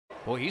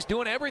Well, he's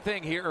doing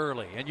everything here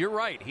early, and you're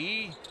right.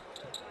 He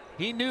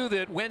knew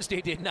that Wednesday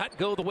did not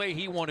go the way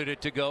he wanted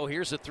it to go.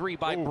 Here's a three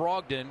by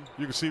Brogdon.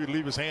 You can see him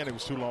leave his hand. It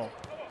was too long.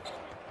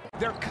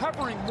 They're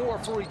covering more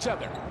for each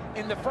other.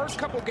 In the first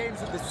couple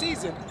games of the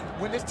season,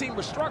 when this team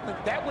was struggling,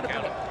 that would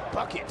have been a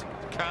bucket.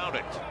 Count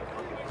it.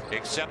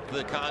 Accept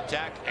the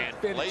contact and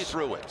play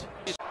through it.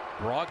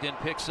 Brogdon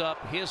picks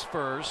up his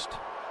first.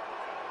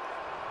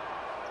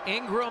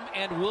 Ingram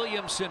and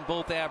Williamson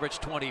both average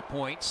 20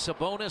 points.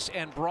 Sabonis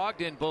and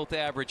Brogdon both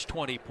average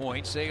 20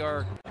 points. They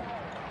are.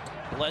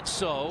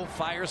 Bledsoe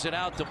fires it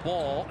out to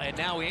Ball, and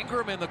now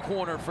Ingram in the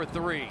corner for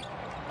three.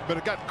 But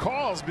it got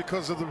caused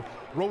because of the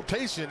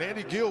rotation.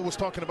 Andy Gill was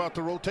talking about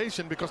the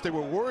rotation because they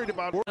were worried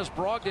about. As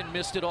Brogdon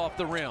missed it off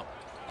the rim.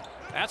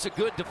 That's a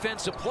good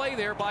defensive play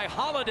there by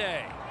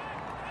Holiday.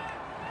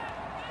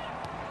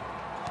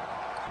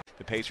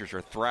 The Pacers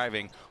are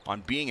thriving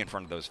on being in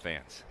front of those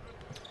fans.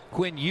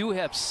 Quinn, you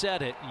have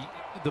said it.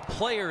 The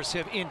players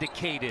have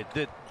indicated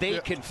that they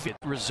can fit.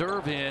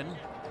 Reserve in.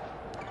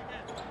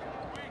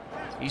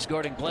 He's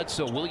guarding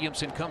Bledsoe.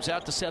 Williamson comes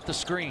out to set the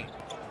screen.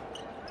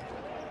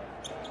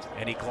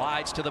 And he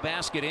glides to the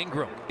basket.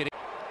 Ingram.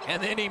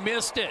 And then he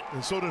missed it.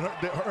 And so did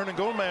Hernan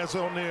Gomez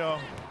on the,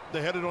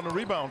 they had it on the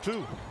rebound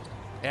too.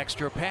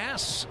 Extra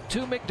pass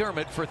to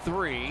McDermott for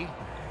three.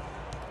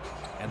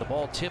 And the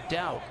ball tipped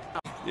out.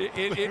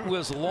 It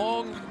was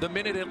long the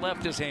minute it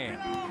left his hand.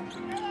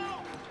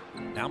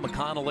 Now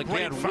McConnell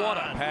again. What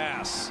a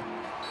pass.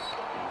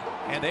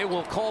 And they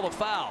will call the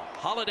foul.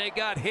 Holiday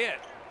got hit.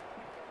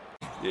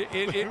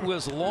 It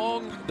was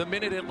long the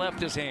minute it left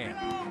his hand.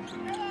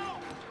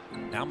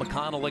 Now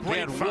McConnell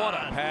again. What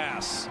a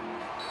pass.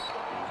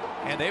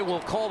 And they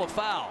will call the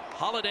foul.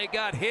 Holiday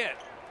got hit.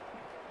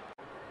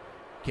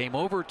 Came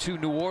over to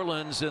New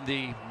Orleans in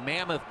the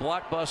mammoth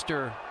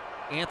blockbuster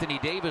Anthony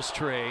Davis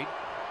trade.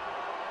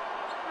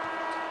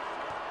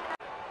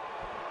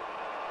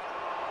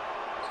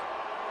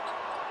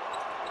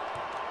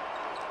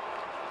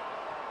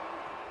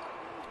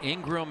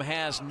 Ingram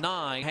has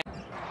 9.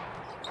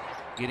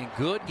 Getting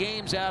good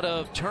games out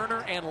of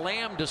Turner and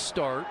Lamb to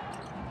start.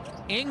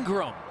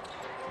 Ingram.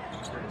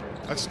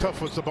 That's tough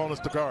for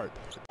Sabonis to guard.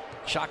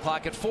 Shot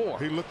clock at 4.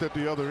 He looked at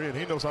the other end.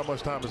 He knows how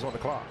much time is on the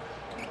clock.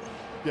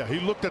 Yeah, he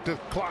looked at the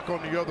clock on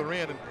the other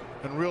end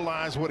and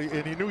realized what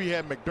and he knew he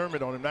had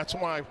McDermott on him. That's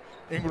why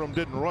Ingram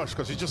didn't rush,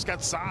 because he just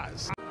got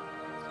size.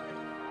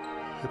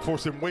 It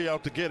forced him way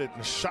out to get it.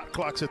 And the shot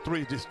clock's at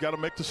 3. Just got to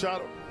make the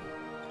shot.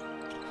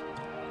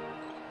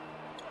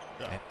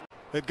 Yeah.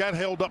 It got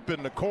held up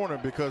in the corner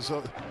because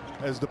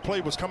as the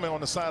play was coming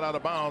on the side out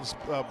of bounds,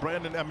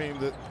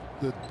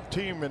 the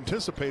team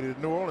anticipated,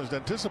 New Orleans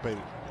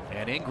anticipated.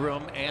 And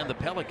Ingram and the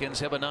Pelicans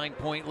have a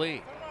 9-point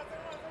lead.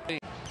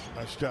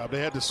 Nice job. They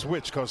had to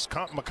switch because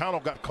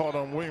McConnell got caught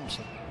on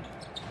Williamson.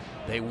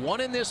 They won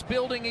in this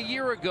building a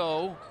year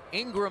ago.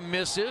 Ingram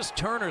misses.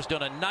 Turner's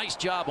done a nice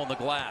job on the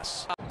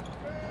glass.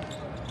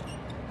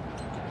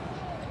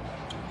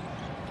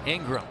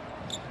 Ingram.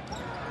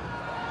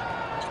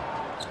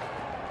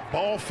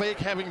 Ball fake,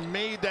 having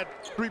made that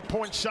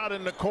three-point shot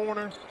in the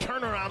corner.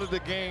 Turner out of the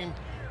game.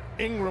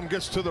 Ingram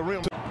gets to the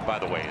rim. By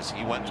the way, as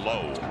he went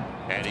low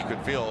and he could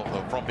feel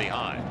from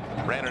behind,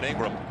 Brandon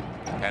Ingram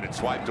had it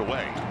swiped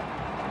away.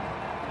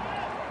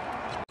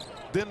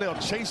 Then they'll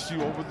chase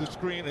you over the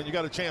screen and you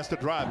got a chance to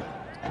drive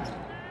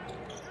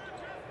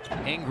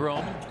it.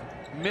 Ingram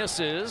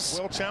misses.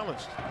 Well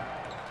challenged.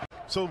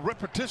 So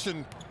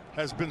repetition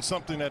has been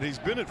something that he's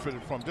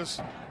benefited from.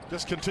 Just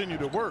continue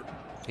to work.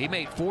 He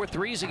made 4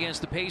 threes against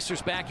the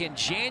Pacers back in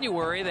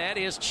January. That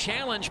is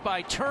challenged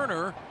by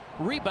Turner,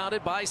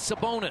 rebounded by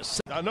Sabonis.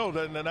 I know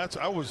that, and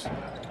I was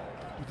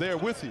there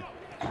with you.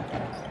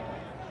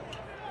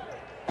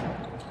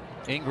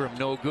 Ingram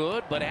no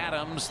good, but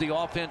Adams the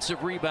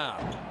offensive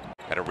rebound.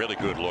 Had a really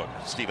good look.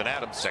 Steven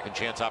Adams, second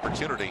chance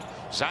opportunity.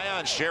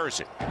 Zion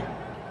shares it.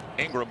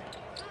 Ingram,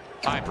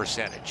 high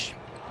percentage.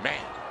 Man,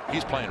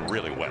 he's playing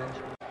really well.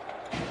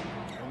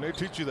 And they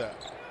teach you that.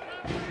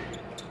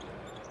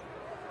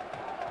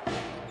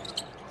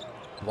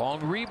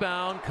 Long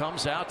rebound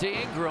comes out to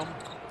Ingram.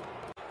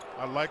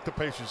 I like the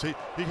patience.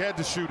 He had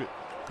to shoot it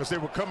because they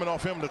were coming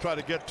off him to try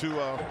to get to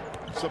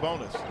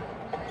Sabonis.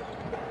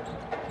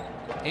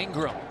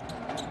 Ingram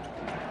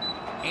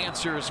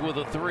answers with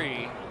a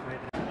 3.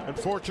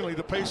 Unfortunately,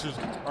 the Pacers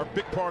are a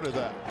big part of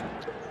that.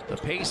 The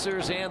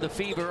Pacers and the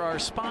Fever are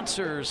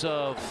sponsors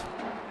of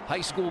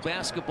high school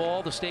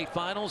basketball, the state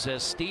finals,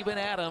 as Steven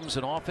Adams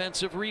an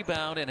offensive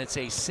rebound, and it's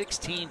a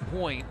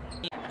 16-point.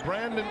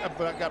 Brandon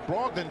got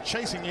Brogdon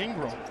chasing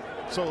Ingram,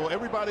 so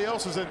everybody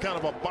else is in kind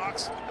of a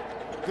box.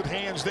 Good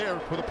hands there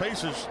for the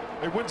Pacers.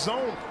 They went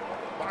zone,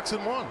 box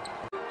and 1.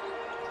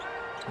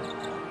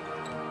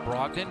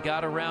 Brogdon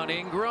got around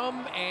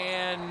Ingram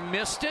and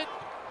missed it.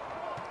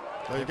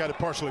 They got it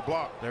partially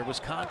blocked. There was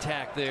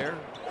contact there.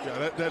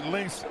 Yeah, that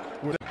length.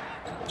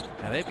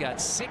 Now they've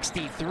got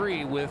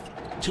 63 with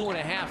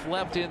 2.5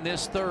 left in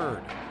this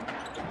third.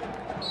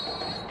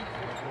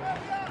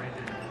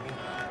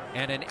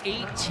 And an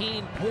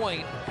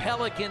 18-point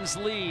Pelicans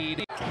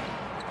lead.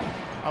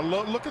 I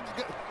look at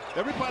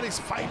everybody's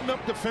fighting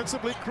up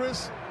defensively,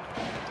 Chris.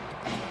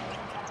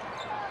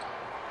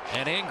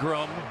 And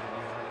Ingram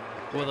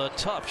with a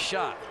tough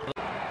shot.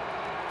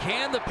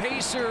 Can the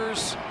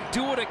Pacers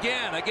do it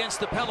again against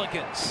the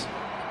Pelicans?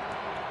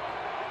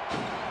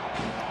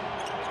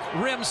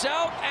 Rims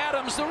out,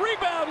 Adams, the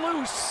rebound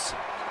loose.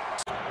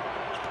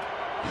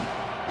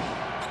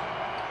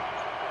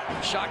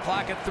 Shot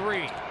clock at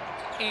 3.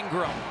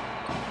 Ingram,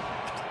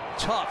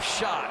 tough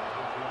shot.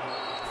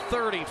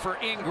 30 for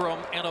Ingram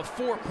and a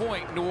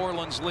 4-point New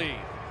Orleans lead.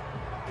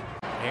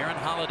 Aaron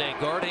Holiday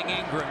guarding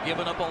Ingram,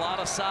 giving up a lot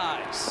of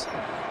size.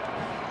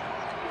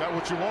 Got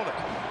what you wanted.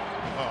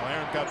 Oh,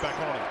 Aaron got back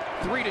on it.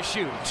 3 to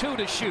shoot, 2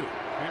 to shoot.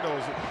 He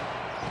knows it.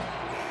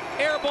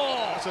 Air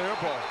ball. That's an air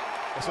ball.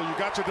 So you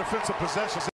got your defensive possessions.